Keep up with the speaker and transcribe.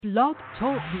Blog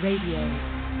Talk Radio.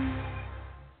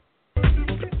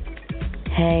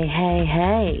 Hey, hey,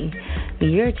 hey.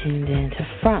 You're tuned in to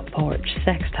Front Porch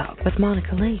Sex Talk with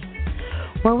Monica Lee,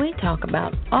 where we talk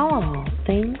about all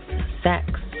things sex,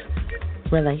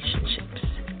 relationships,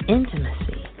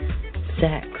 intimacy,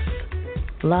 sex,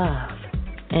 love,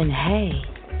 and hey,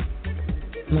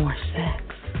 more sex.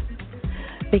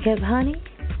 Because, honey,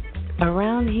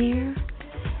 around here,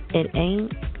 it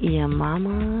ain't your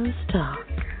mama's talk.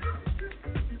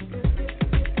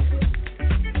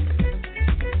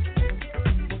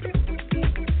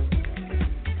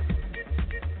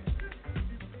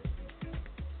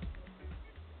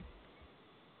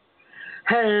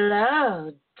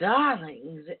 Hello,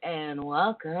 darlings, and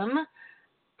welcome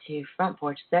to Front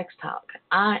Porch Sex Talk.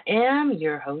 I am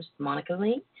your host, Monica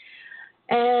Lee,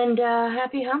 and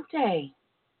happy hump day.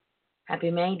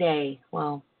 Happy May Day.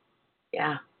 Well,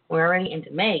 yeah, we're already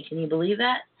into May. Can you believe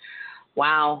that?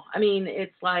 Wow. I mean,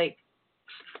 it's like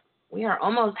we are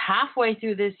almost halfway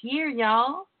through this year,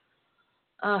 y'all.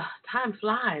 Time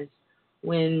flies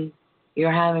when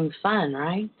you're having fun,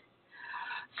 right?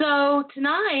 So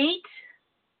tonight,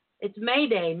 it's May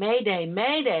Day, May Day,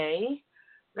 May Day.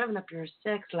 Revving up your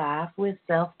sex life with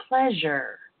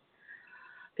self-pleasure.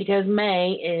 Because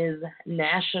May is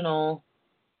National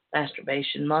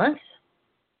Masturbation Month.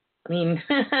 I mean,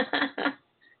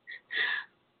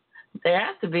 there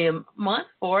has to be a month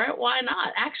for it. Why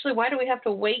not? Actually, why do we have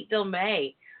to wait till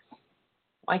May?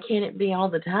 Why can't it be all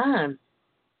the time?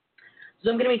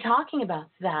 So I'm going to be talking about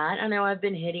that. I know I've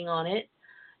been hitting on it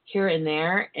here and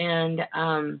there. And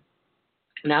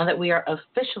now that we are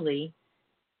officially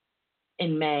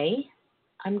in May,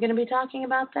 I'm going to be talking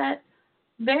about that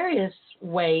various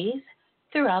ways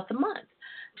throughout the month.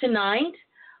 Tonight,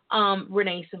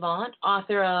 Renee Savant,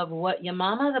 author of What Your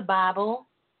Mama, the Bible,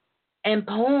 and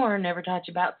Porn Never Taught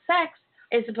You About Sex,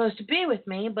 is supposed to be with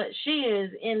me, but she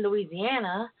is in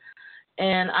Louisiana,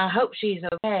 and I hope she's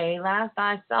okay. Last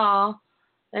I saw,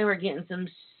 they were getting some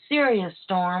serious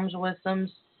storms with some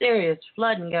serious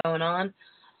flooding going on.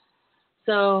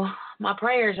 So my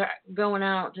prayers are going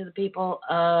out to the people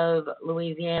of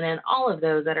Louisiana and all of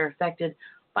those that are affected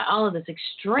by all of this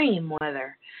extreme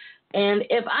weather. And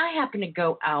if I happen to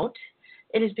go out,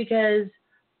 it is because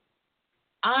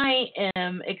I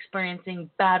am experiencing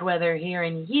bad weather here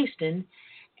in Houston,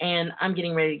 and I'm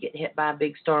getting ready to get hit by a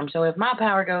big storm. So if my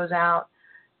power goes out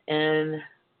and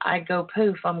I go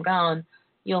poof, I'm gone,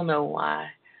 you'll know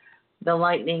why. The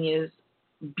lightning is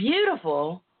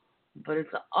beautiful, but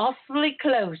it's awfully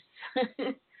close.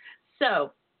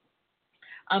 So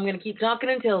I'm going to keep talking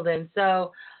until then.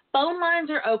 So phone lines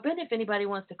are open if anybody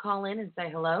wants to call in and say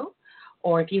hello,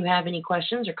 or if you have any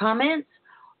questions or comments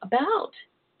about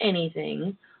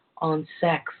anything on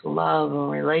sex, love, or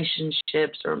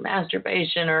relationships, or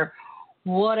masturbation, or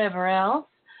whatever else,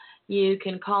 you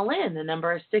can call in. The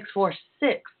number is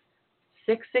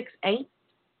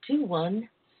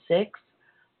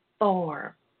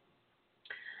 646-668-2164.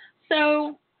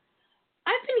 So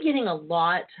I've been getting a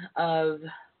lot of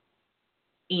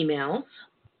emails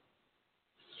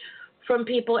from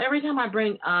people every time I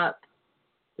bring up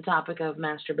the topic of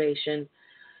masturbation.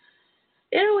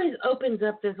 It always opens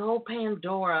up this whole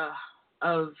Pandora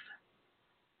of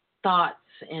thoughts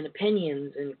and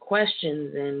opinions and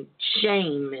questions and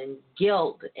shame and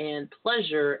guilt and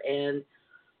pleasure and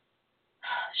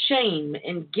shame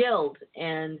and guilt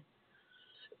and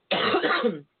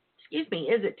excuse me,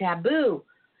 is it taboo?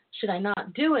 Should I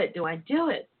not do it? Do I do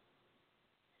it?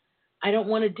 I don't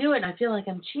want to do it, and I feel like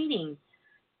I'm cheating.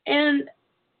 And,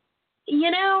 you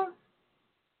know,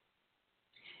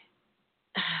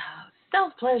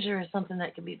 self-pleasure is something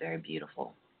that can be very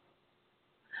beautiful.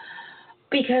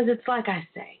 Because it's like I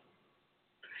say,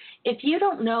 if you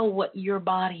don't know what your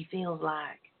body feels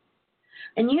like,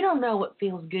 and you don't know what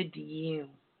feels good to you,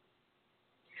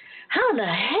 how in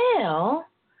the hell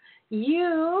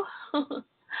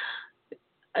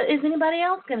is anybody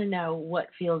else going to know what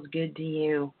feels good to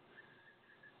you?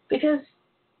 Because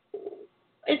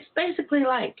it's basically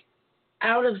like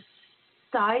out of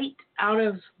sight, out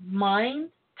of mind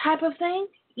type of thing,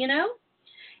 you know?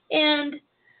 And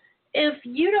if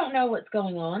you don't know what's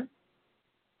going on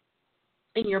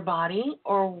in your body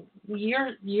or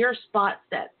your spots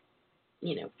that,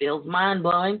 you know, feels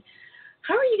mind-blowing,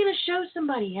 how are you going to show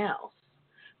somebody else?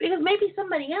 Because maybe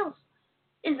somebody else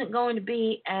isn't going to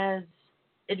be as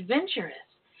adventurous,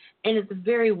 and it's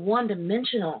very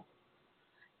one-dimensional.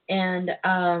 And,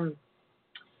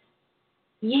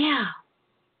 yeah,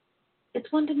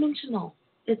 it's one-dimensional.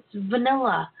 It's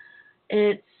vanilla.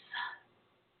 It's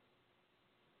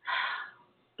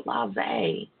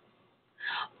blasé.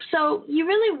 So you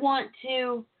really want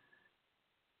to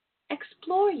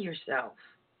explore yourself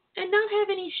and not have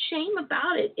any shame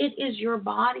about it. It is your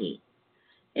body.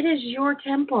 It is your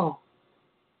temple.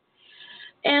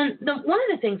 And one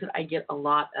of the things that I get a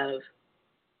lot of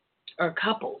are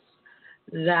couples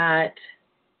that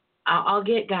I'll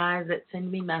get guys that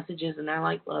send me messages and they're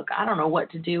like, look, I don't know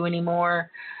what to do anymore.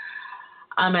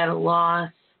 I'm at a loss.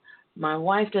 My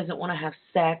wife doesn't want to have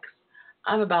sex.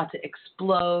 I'm about to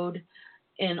explode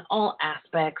in all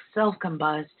aspects,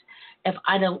 self-combust, if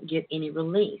I don't get any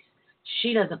release.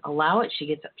 She doesn't allow it. She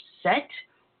gets upset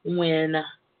when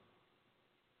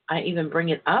I even bring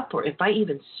it up or if I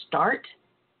even start,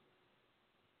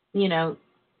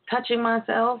 touching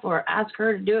myself or ask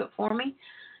her to do it for me,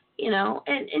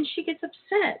 and she gets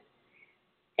upset.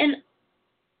 And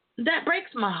that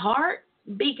breaks my heart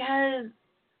because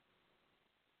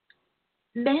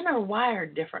men are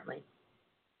wired differently.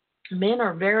 Men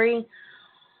are very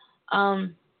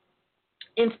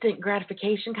instant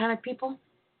gratification kind of people,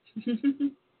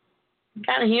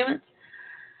 kind of humans,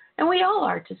 and we all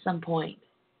are to some point.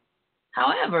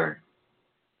 However,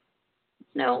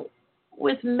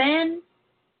 with men,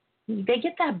 they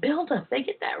get that buildup, they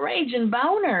get that rage and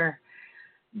boner.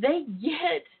 They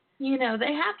get,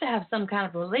 they have to have some kind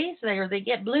of release there, or they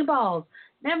get blue balls.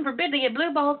 Never forbid they get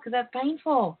blue balls because that's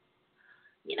painful.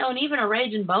 And even a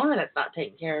rage and boner that's not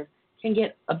taken care of can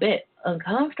get a bit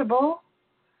uncomfortable.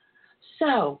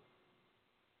 So,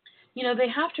 they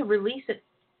have to release it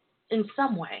in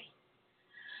some way.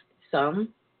 Some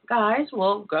guys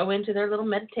will go into their little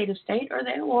meditative state, or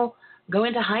they will go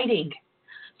into hiding.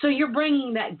 So you're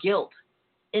bringing that guilt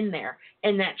in there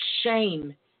and that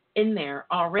shame in there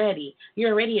already.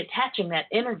 You're already attaching that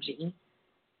energy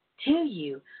to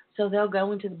you. So they'll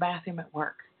go into the bathroom at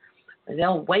work, or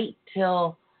they'll wait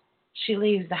till she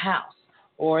leaves the house,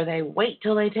 or they wait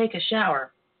till they take a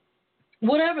shower,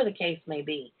 whatever the case may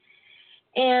be.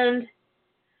 And,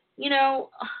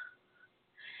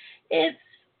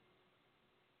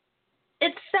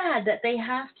 it's sad that they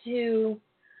have to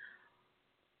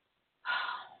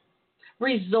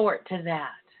resort to that,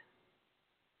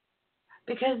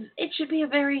 because it should be a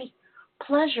very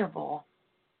pleasurable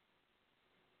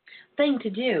thing to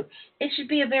do. It should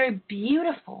be a very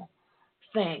beautiful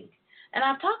thing. And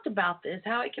I've talked about this,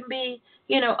 how it can be,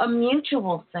 a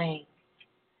mutual thing,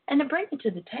 and to bring it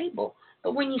to the table.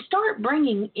 But when you start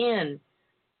bringing in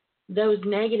those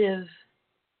negative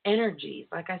energies,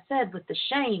 like I said, with the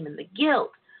shame and the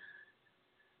guilt,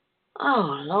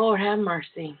 oh, Lord have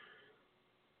mercy,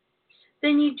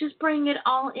 then you just bring it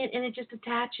all in, and it just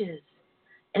attaches,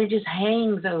 and it just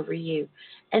hangs over you.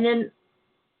 And then,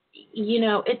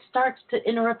 it starts to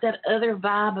interrupt that other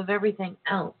vibe of everything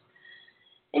else.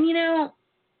 And,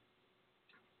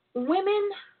 women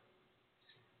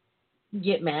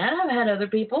get mad. I've had other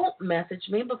people message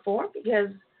me before because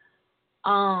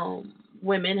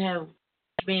women have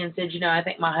me and said, I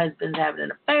think my husband's having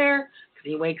an affair because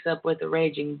he wakes up with a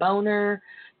raging boner.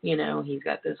 He's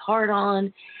got this heart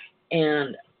on.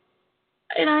 And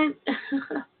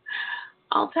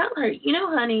I'll tell her,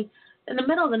 honey, in the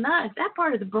middle of the night, that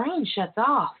part of the brain shuts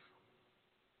off.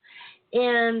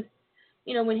 And,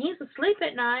 when he's asleep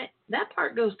at night, that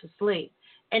part goes to sleep.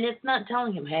 And it's not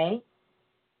telling him, hey,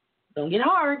 don't get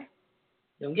hard.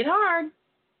 Don't get hard.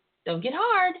 Don't get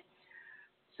hard.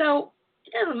 So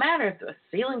it doesn't matter if the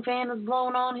ceiling fan is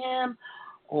blowing on him,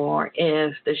 or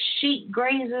if the sheet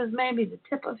grazes maybe the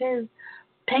tip of his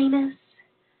penis.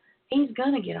 He's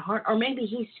going to get a hard, or maybe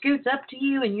he scoots up to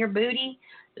you and your booty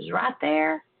is right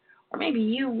there, or maybe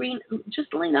you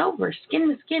just lean over,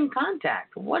 skin-to-skin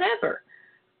contact, whatever.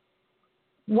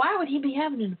 Why would he be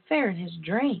having an affair in his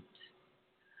dreams?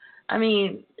 I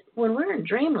mean, when we're in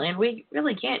dreamland, we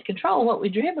really can't control what we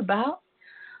dream about.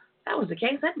 If that was the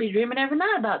case, I'd be dreaming every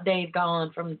night about Dave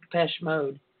Gahan from Depeche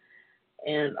Mode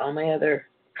and all my other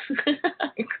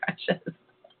crushes.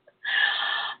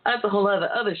 That's a whole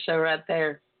other show right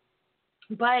there.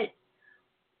 But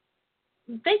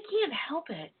they can't help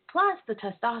it. Plus, the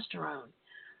testosterone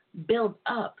builds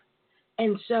up.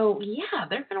 And so, yeah,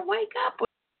 they're going to wake up.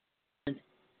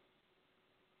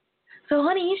 So,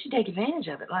 honey, you should take advantage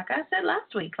of it. Like I said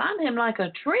last week, climb him like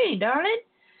a tree, darling.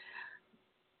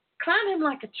 Climb him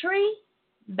like a tree,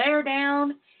 bear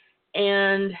down,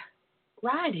 and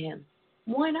ride him.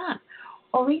 Why not?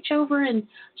 Or reach over and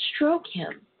stroke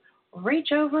him.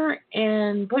 Reach over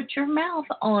and put your mouth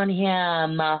on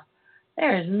him.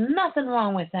 There is nothing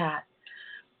wrong with that.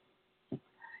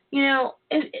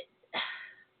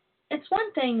 It's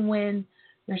one thing when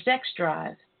your sex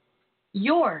drive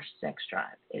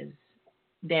is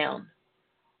down,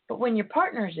 but when your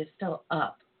partner's is still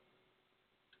up,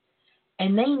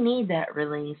 And they need that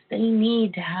release. They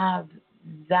need to have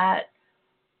that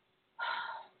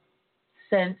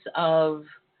sense of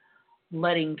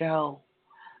letting go.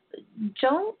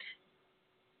 Don't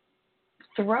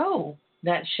throw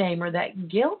that shame or that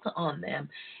guilt on them.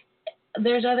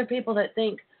 There's other people that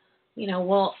think,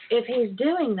 well, if he's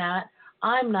doing that,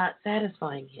 I'm not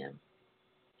satisfying him.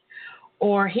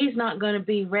 Or he's not going to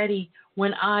be ready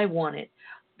when I want it.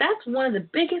 That's one of the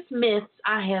biggest myths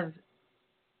I have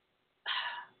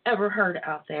ever heard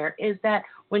out there, is that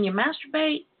when you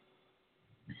masturbate,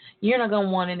 you're not going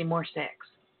to want any more sex.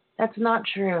 That's not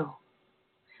true.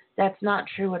 That's not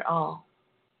true at all.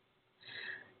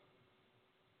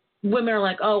 Women are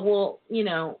like, oh,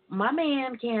 well, my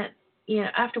man can't,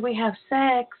 after we have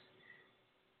sex,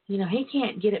 he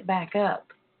can't get it back up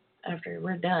after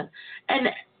we're done. And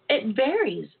it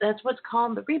varies. That's what's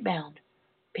called the rebound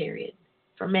period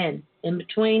for men in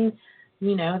between,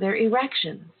 their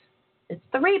erections. It's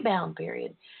the rebound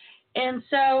period. And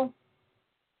so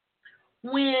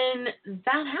when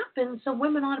that happens, so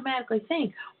women automatically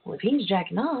think, well, if he's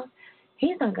jacking off,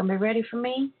 he's not going to be ready for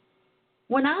me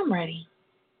when I'm ready.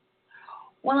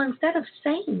 Well, instead of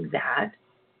saying that,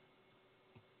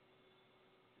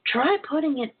 try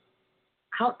putting it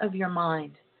out of your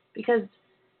mind, because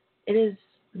it is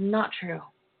not true.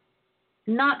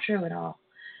 Not true at all.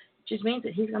 It just means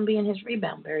that he's going to be in his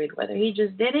rebound period, whether he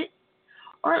just did it,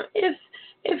 or if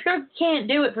you can't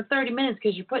do it for 30 minutes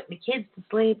because you're putting the kids to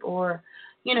sleep, or,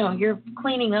 you're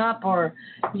cleaning up, or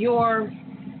you're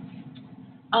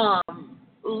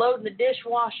loading the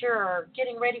dishwasher or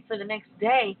getting ready for the next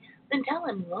day, then tell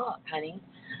him, look, honey,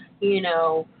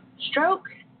 stroke,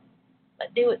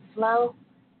 but do it slow,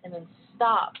 and then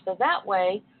stop. So that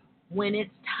way, when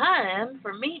it's time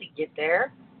for me to get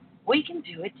there, we can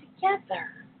do it together.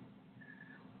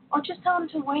 Or just tell him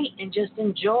to wait and just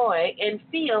enjoy and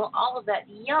feel all of that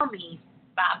yummy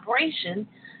vibration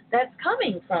that's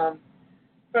coming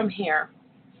from here.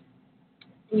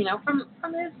 From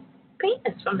his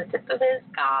penis, from the tip of his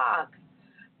cock.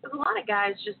 Because a lot of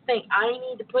guys just think, I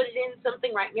need to put it in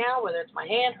something right now, whether it's my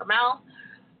hand, her mouth,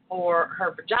 or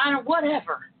her vagina,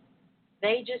 whatever.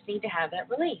 They just need to have that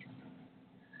release.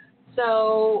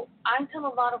 So I tell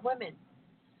a lot of women,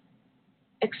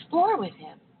 explore with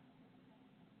him.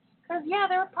 Because,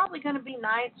 there are probably going to be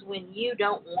nights when you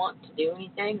don't want to do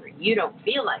anything, or you don't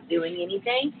feel like doing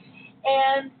anything.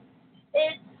 And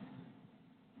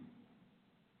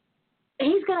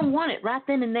he's going to want it right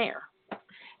then and there.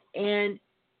 And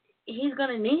he's going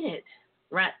to need it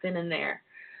right then and there.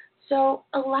 So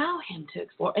allow him to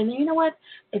explore. And you know what?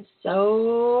 It's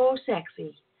so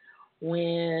sexy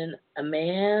when a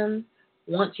man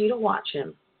wants you to watch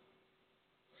him.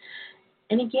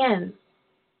 And again,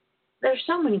 there's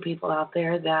so many people out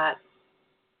there that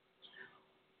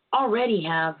already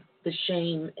have the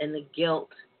shame and the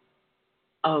guilt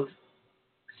of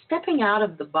stepping out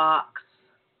of the box,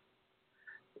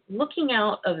 looking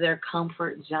out of their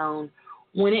comfort zone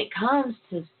when it comes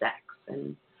to sex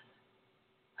and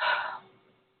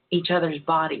each other's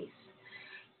bodies.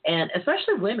 And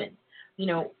especially women.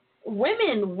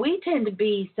 Women, we tend to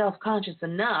be self-conscious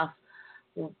enough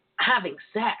having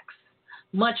sex,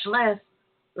 much less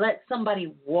let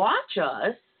somebody watch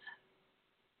us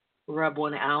rub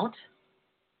one out,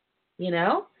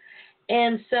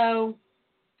 And so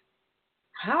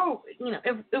how,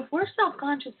 if we're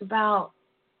self-conscious about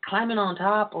climbing on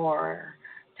top or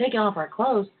taking off our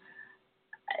clothes,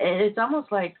 it's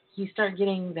almost like you start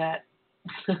getting that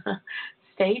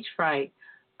stage fright,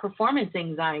 performance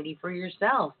anxiety for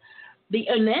yourself.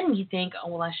 And then you think,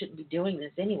 oh, well, I shouldn't be doing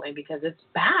this anyway because it's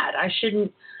bad. I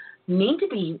shouldn't need to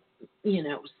be,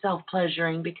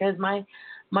 self-pleasuring because my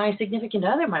significant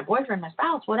other, my boyfriend, my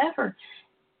spouse, whatever,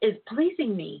 is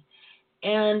pleasing me.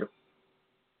 And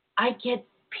I get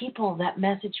people that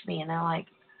message me and they're like,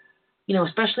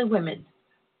 especially women,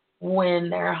 when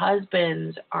their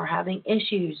husbands are having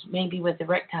issues, maybe with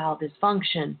erectile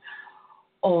dysfunction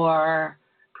or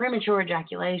premature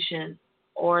ejaculation,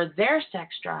 or their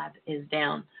sex drive is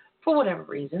down for whatever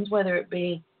reasons, whether it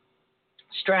be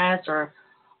stress or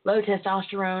low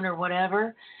testosterone or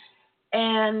whatever,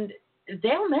 and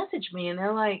they'll message me and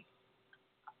they're like,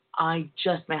 I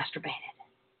just masturbated.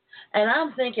 And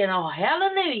I'm thinking, oh,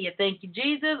 hallelujah, thank you,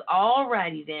 Jesus. All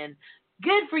righty then.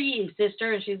 Good for you,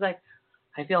 sister. And she's like,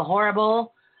 I feel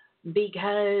horrible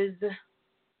because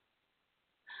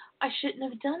I shouldn't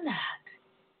have done that.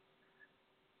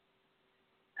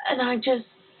 And I just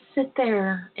sit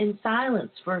there in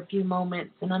silence for a few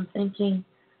moments and I'm thinking,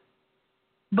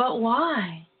 but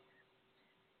why?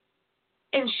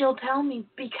 And she'll tell me,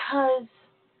 because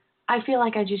I feel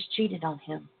like I just cheated on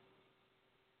him.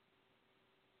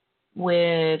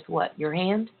 With what? Your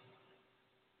hand?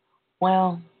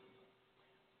 Well,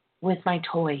 with my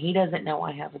toy. He doesn't know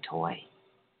I have a toy.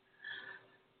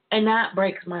 And that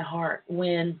breaks my heart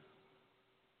when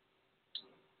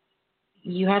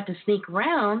you have to sneak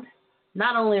around.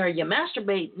 Not only are you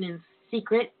masturbating in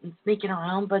secret and sneaking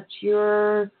around, but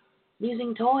you're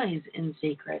using toys in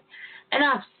secret. And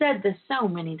I've said this so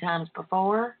many times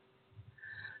before,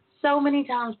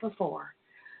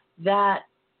 that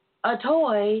a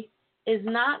toy is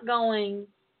not going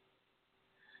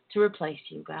to replace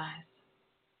you guys.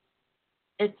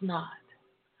 It's not.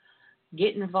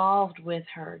 Get involved with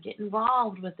her. Get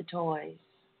involved with the toys.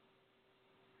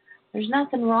 There's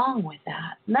nothing wrong with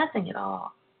that. Nothing at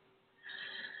all.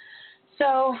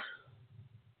 So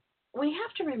we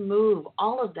have to remove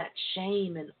all of that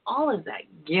shame and all of that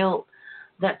guilt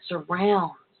that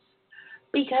surrounds.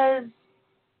 Because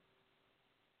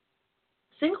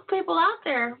single people out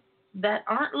there that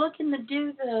aren't looking to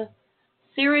do the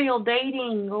serial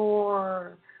dating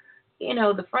or,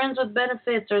 the friends with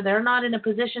benefits, or they're not in a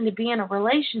position to be in a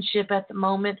relationship at the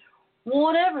moment,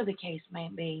 whatever the case may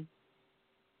be,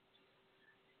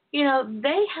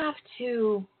 they have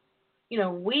to,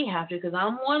 we have to, because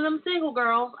I'm one of them single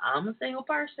girls, I'm a single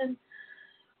person,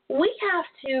 we have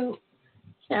to,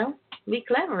 be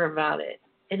clever about it.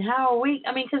 And how are we,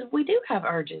 because we do have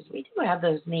urges, we do have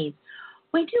those needs,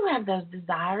 we do have those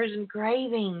desires and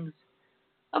cravings.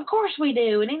 Of course we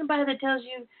do. And anybody that tells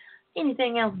you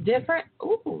anything else different,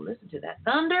 listen to that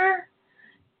thunder.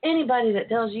 Anybody that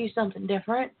tells you something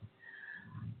different,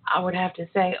 I would have to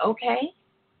say, okay,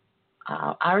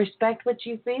 I respect what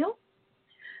you feel.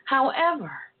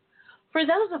 However, for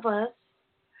those of us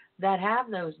that have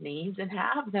those needs and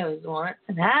have those wants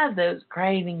and have those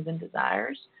cravings and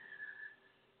desires,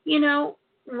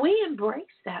 we embrace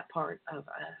that part of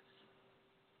us.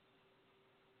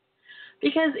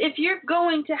 Because if you're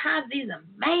going to have these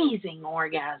amazing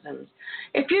orgasms,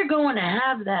 if you're going to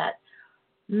have that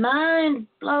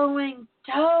mind-blowing,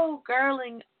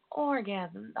 toe-curling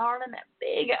orgasm, darling, that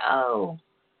big O,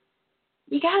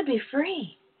 you got to be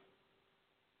free.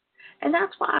 And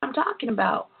that's why I'm talking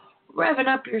about revving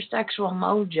up your sexual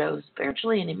mojo,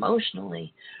 spiritually and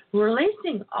emotionally,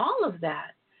 releasing all of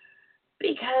that.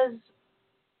 Because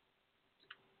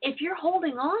if you're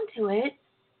holding on to it,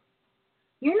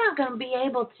 you're not going to be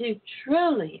able to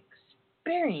truly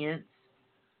experience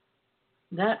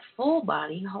that full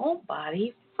body, whole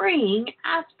body, freeing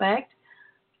aspect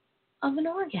of an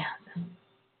orgasm.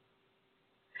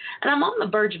 And I'm on the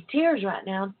verge of tears right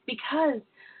now because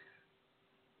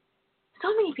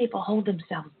so many people hold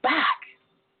themselves back.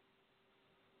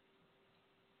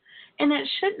 And it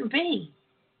shouldn't be.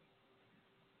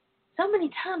 So many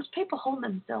times people hold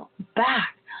themselves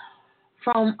back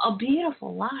from a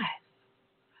beautiful life.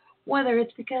 Whether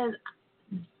it's because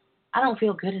I don't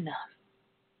feel good enough.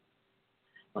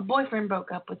 My boyfriend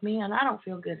broke up with me and I don't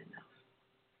feel good enough.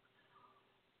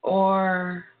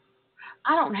 Or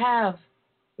I don't have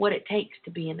what it takes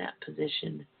to be in that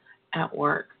position at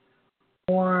work.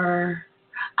 Or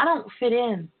I don't fit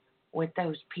in with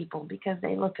those people because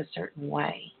they look a certain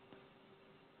way.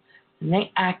 And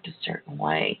they act a certain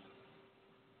way.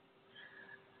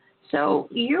 So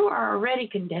you are already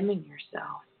condemning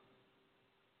yourself.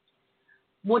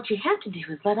 What you have to do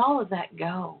is let all of that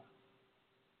go.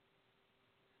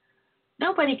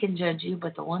 Nobody can judge you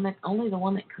but only the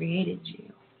one that created you.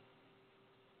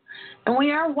 And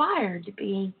we are wired to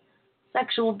be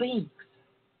sexual beings.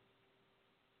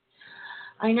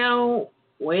 I know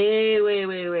way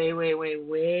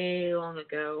long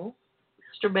ago,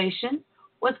 masturbation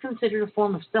was considered a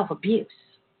form of self-abuse,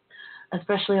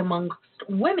 especially amongst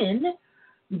women,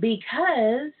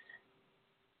 because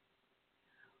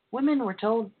women were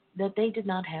told that they did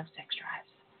not have sex drives.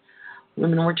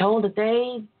 Women were told that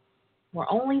they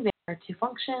were only there to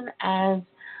function as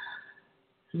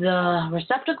the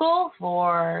receptacle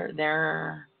for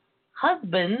their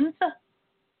husband's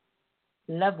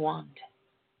love wand,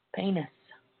 penis,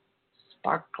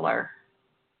 sparkler,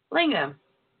 lingam.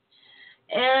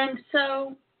 And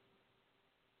so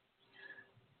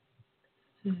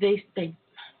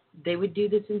they would do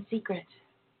this in secret.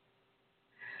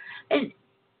 And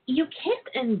you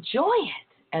can't enjoy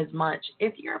it as much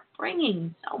if you're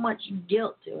bringing so much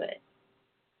guilt to it.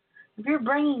 If you're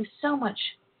bringing so much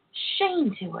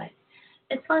shame to it.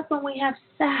 It's like when we have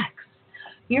sex.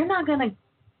 You're not going to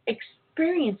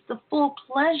experience the full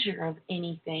pleasure of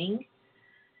anything,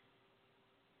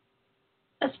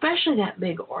 especially that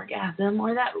big orgasm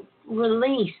or that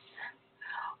release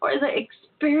or the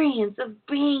experience of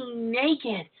being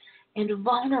naked and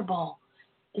vulnerable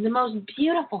in the most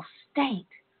beautiful state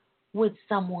with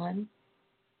someone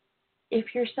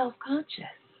if you're self-conscious.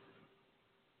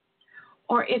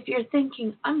 Or if you're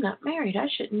thinking, I'm not married, I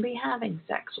shouldn't be having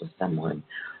sex with someone.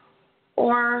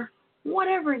 Or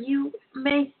whatever you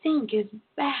may think is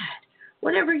bad,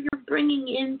 whatever you're bringing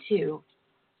into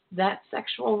that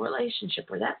sexual relationship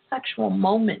or that sexual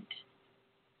moment.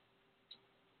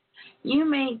 You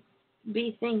may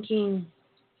be thinking,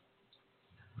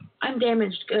 I'm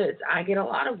damaged goods. I get a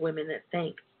lot of women that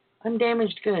think, I'm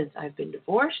damaged goods. I've been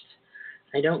divorced.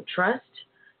 I don't trust.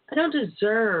 I don't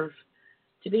deserve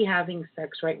to be having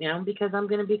sex right now because I'm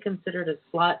going to be considered a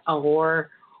slut, a whore,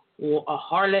 a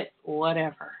harlot,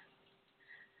 whatever.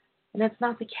 And that's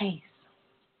not the case.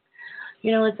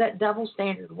 You know, it's that double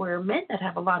standard where men that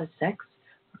have a lot of sex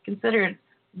are considered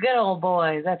good old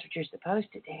boys. That's what you're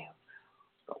supposed to do.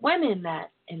 But women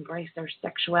that embrace their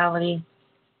sexuality,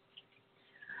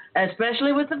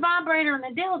 especially with the vibrator and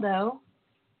the dildo,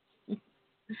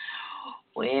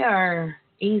 we are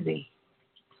easy,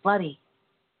 slutty,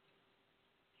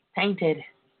 tainted,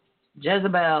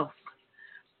 Jezebel.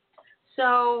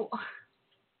 So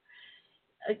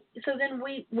then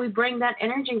we bring that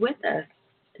energy with us.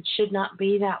 It should not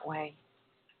be that way.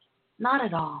 Not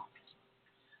at all.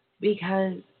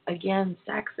 Because, again,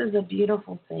 sex is a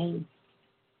beautiful thing.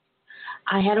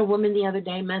 I had a woman the other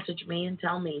day message me and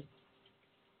tell me,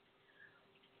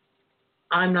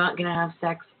 I'm not going to have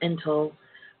sex until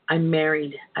I'm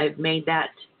married. I've made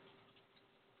that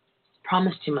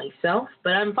promise to myself,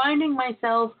 but I'm finding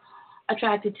myself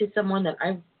attracted to someone that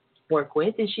I work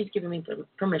with, and she's given me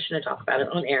permission to talk about it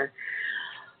on air.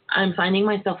 I'm finding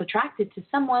myself attracted to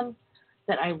someone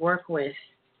that I work with.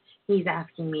 He's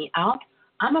asking me out.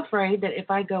 I'm afraid that if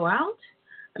I go out,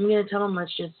 I'm going to tell him,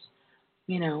 let's just,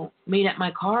 meet at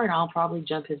my car, and I'll probably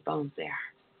jump his bones there.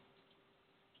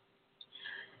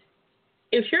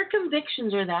 If your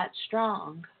convictions are that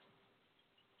strong,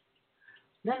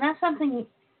 then that's something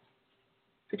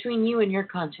between you and your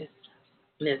consciousness.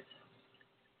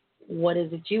 What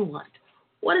is it you want?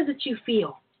 What is it you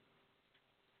feel?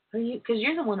 Because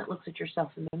you're the one that looks at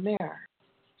yourself in the mirror.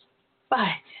 But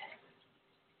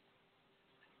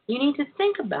you need to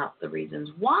think about the reasons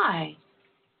why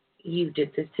you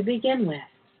did this to begin with.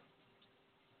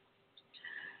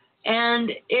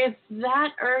 And if that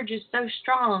urge is so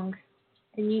strong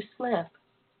and you slip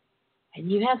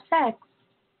and you have sex,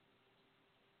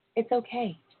 it's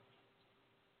okay.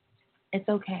 It's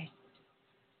okay.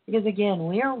 Because again,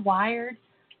 we are wired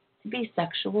to be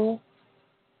sexual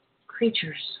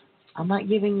creatures. I'm not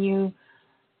giving you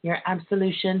your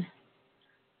absolution.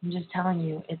 I'm just telling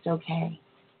you it's okay.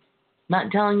 I'm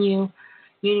not telling you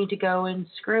you need to go and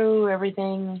screw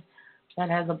everything that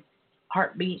has a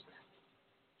heartbeat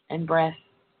and breath.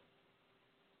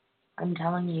 I'm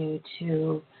telling you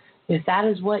to, if that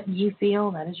is what you feel,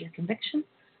 that is your conviction,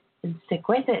 then stick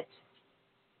with it.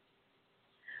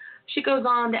 She goes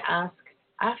on to ask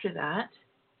after that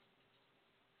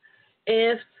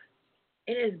if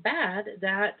it is bad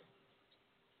that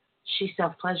she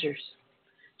self-pleasures.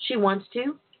 She wants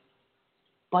to,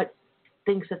 but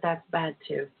thinks that that's bad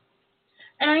too.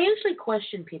 And I usually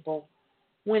question people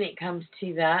when it comes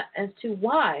to that as to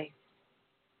why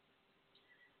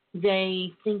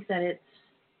they think that it's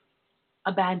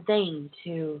a bad thing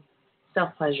to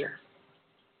self-pleasure.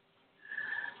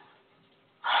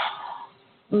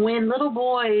 When little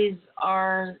boys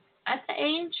are at the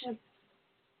age of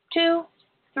 2,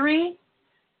 3,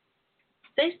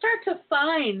 they start to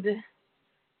find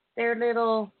their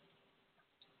little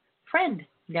friend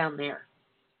down there.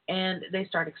 And they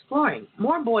start exploring,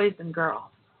 more boys than girls.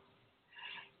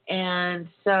 And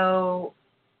so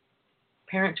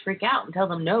parents freak out and tell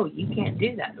them, no, you can't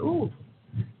do that. Ooh,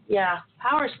 yeah,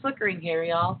 power's flickering here,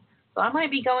 y'all. So I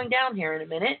might be going down here in a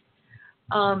minute.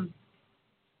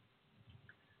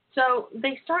 So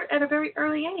they start at a very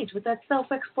early age with that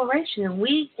self-exploration, and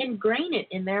we ingrain it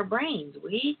in their brains.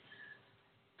 We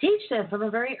teach them from a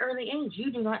very early age,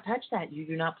 you do not touch that. You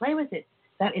do not play with it.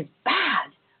 That is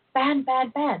bad. Bad,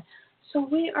 bad, bad. So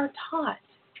we are taught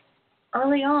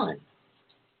early on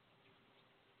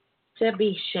to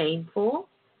be shameful,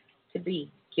 to be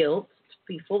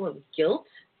full of guilt,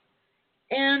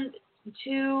 and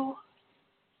to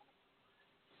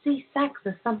see sex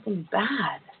as something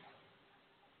bad.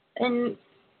 And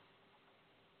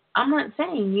I'm not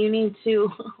saying you need to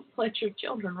let your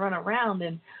children run around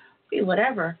and be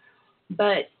whatever,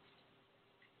 but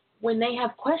when they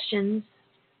have questions,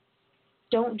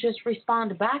 don't just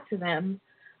respond back to them.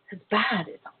 It's bad.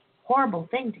 It's a horrible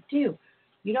thing to do.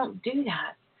 You don't do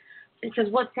that. Because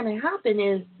what's going to happen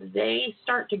is they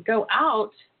start to go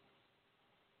out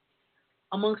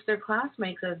amongst their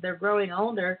classmates as they're growing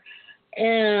older.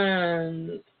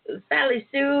 And Sally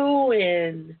Sue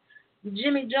and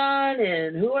Jimmy John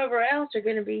and whoever else are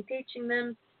going to be teaching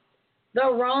them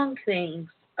the wrong things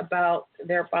about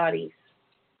their bodies.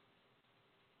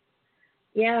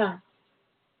 Yeah.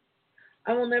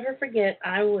 I will never forget,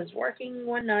 I was working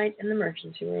one night in the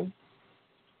emergency room,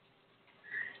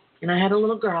 and I had a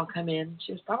little girl come in.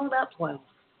 She was probably about 12.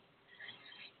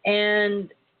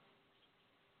 And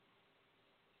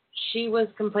she was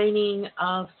complaining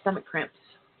of stomach cramps.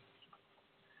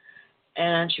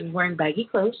 And she was wearing baggy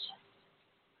clothes.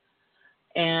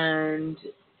 And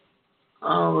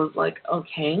I was like,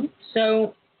 okay.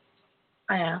 So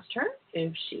I asked her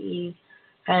if she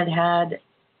had had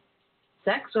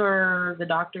sex, or the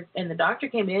doctor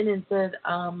came in and said,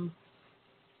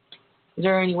 is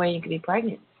there any way you could be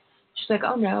pregnant? She's like,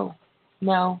 oh,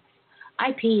 no.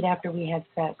 I peed after we had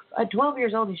sex. At 12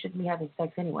 years old, you shouldn't be having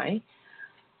sex anyway.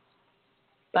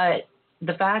 But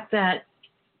the fact that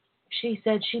she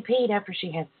said she peed after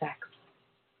she had sex,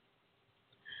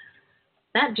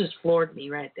 that just floored me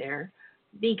right there,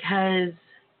 because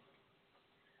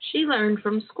she learned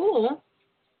from school,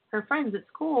 her friends at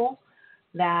school,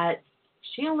 that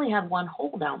she only had one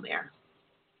hole down there.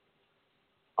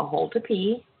 A hole to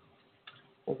pee,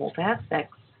 a hole to have sex,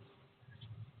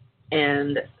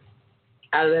 and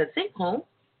out of that same hole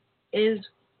is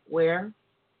where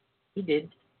you did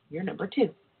your number 2.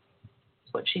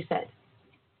 That's what she said.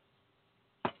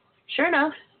 Sure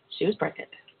enough, she was pregnant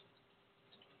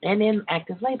and in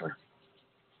active labor.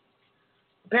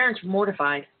 The parents were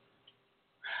mortified.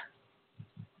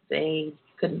 They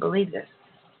couldn't believe this.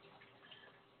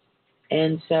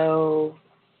 And so,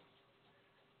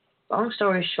 long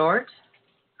story short,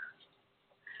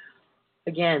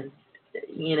 again,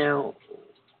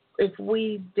 if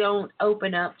we don't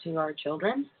open up to our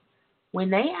children, when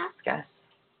they ask us,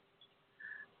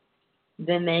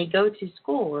 then they go to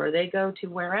school or they go to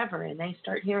wherever and they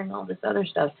start hearing all this other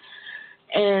stuff.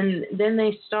 And then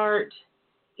they start,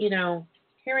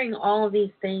 hearing all of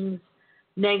these things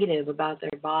negative about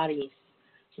their bodies,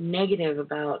 negative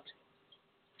about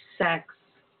sex,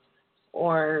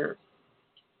 or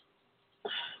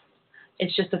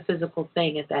it's just a physical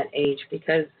thing at that age,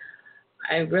 because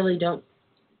I really don't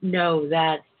know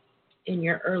that in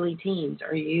your early teens,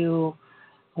 are you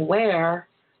aware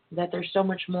that there's so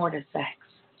much more to sex?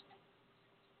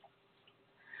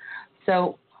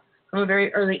 So from a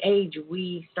very early age,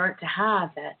 we start to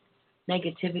have that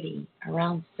negativity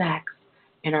around sex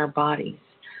in our bodies.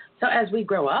 So as we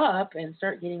grow up and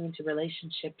start getting into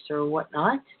relationships or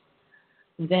whatnot,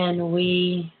 then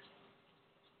we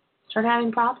start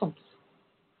having problems,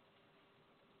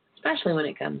 especially when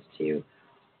it comes to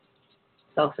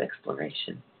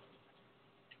self-exploration.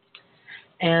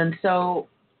 And so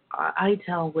I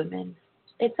tell women,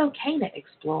 it's okay to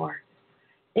explore.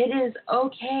 It is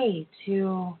okay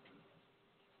to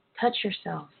touch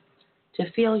yourself,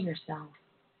 to feel yourself,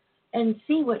 and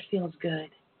see what feels good,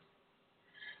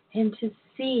 and to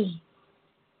see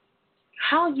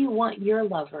how you want your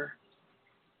lover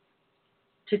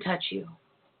to touch you.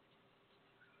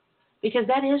 Because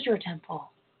that is your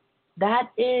temple.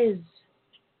 That is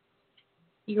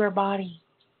your body.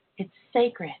 It's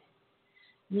sacred.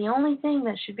 And the only thing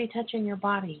that should be touching your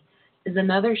body is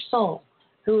another soul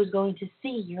who is going to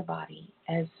see your body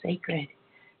as sacred,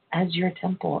 as your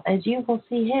temple, as you will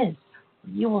see his,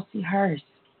 you will see hers.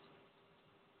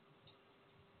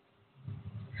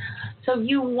 So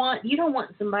you don't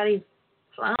want somebody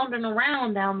floundering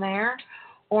around down there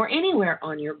or anywhere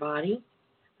on your body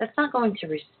that's not going to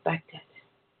respect it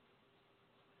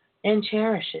and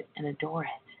cherish it and adore it.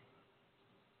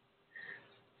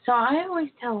 So I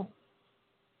always tell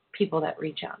people that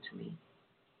reach out to me,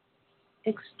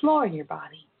 explore your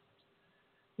body.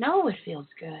 Know it feels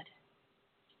good.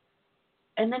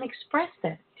 And then express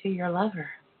that to your lover,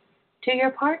 to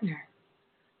your partner,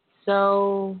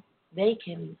 so they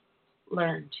can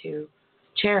learn to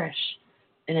cherish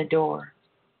and adore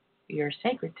your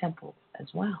sacred temple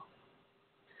as well.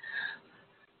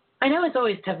 I know it's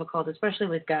always difficult, especially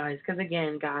with guys, because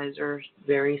again, guys are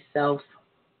very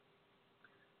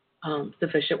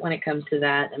self-sufficient when it comes to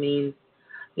that. I mean,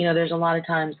 there's a lot of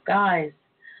times guys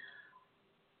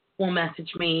will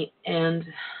message me and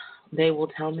they will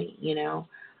tell me,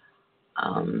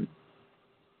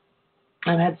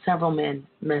 I've had several men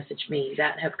message me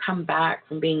that have come back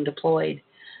from being deployed,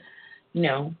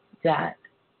 that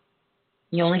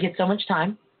you only get so much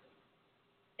time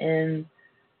and,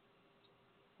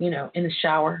 in the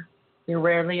shower, you're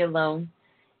rarely alone,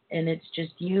 and it's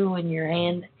just you and your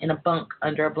hand in a bunk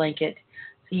under a blanket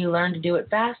You learn to do it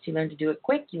fast, you learn to do it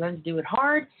quick, you learn to do it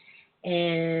hard,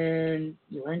 and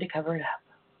you learn to cover it up.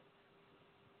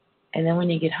 And then when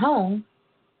you get home,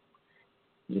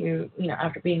 you know,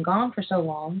 after being gone for so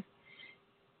long,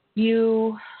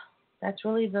 that's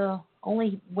really the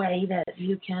only way that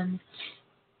you can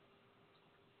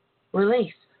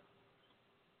release.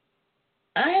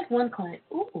 I had one client,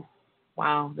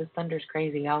 wow, this thunder's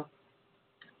crazy, y'all.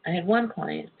 I had one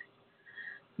client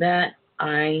that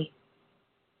I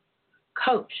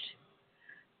coached,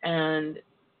 and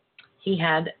he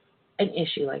had an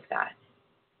issue like that.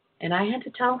 And I had to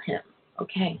tell him,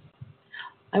 okay,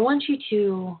 I want you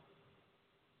to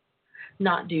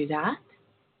not do that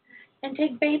and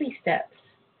take baby steps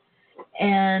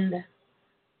and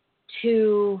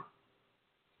to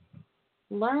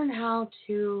learn how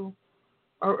to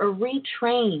or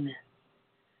retrain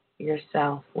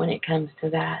yourself when it comes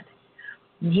to that.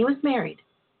 And he was married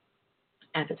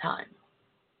at the time.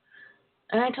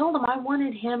 And I told him I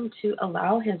wanted him to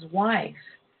allow his wife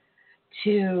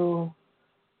to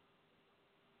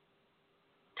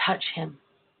touch him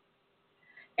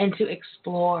and to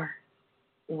explore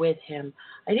with him.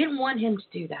 I didn't want him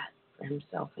to do that for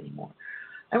himself anymore.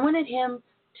 I wanted him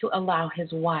to allow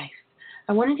his wife.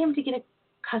 I wanted him to get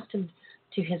accustomed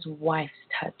to his wife's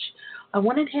touch. I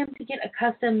wanted him to get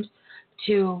accustomed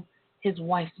to his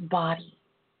wife's body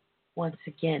once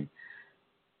again.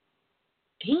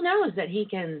 He knows that he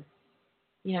can,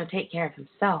 you know, take care of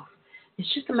himself.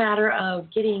 It's just a matter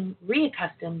of getting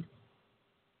reaccustomed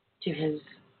to his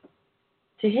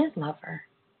lover.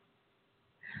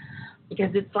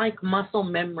 Because it's like muscle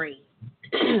memory.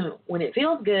 When it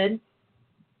feels good,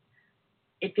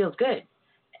 it feels good.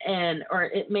 Or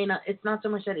it may not, it's not so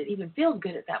much that it even feels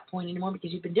good at that point anymore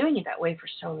because you've been doing it that way for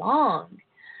so long.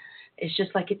 It's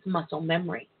just like it's muscle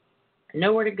memory. I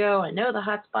know where to go. I know the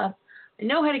hot spots. I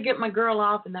know how to get my girl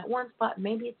off in that one spot.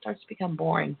 Maybe it starts to become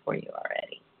boring for you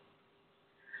already.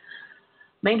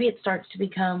 Maybe it starts to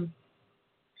become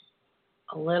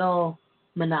a little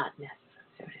monotonous,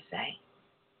 so to say.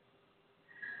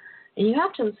 And you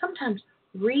have to sometimes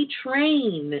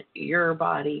retrain your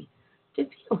body to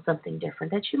feel something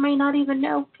different that you may not even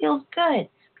know feels good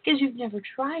because you've never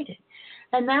tried it.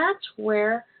 And that's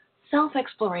where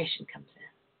self-exploration comes in.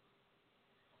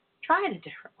 Try it a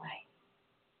different way.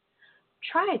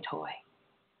 Try a toy.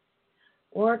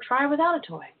 Or try without a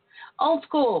toy. Old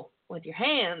school, with your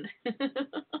hand.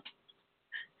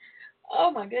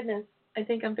 Oh my goodness. I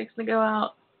think I'm fixing to go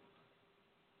out.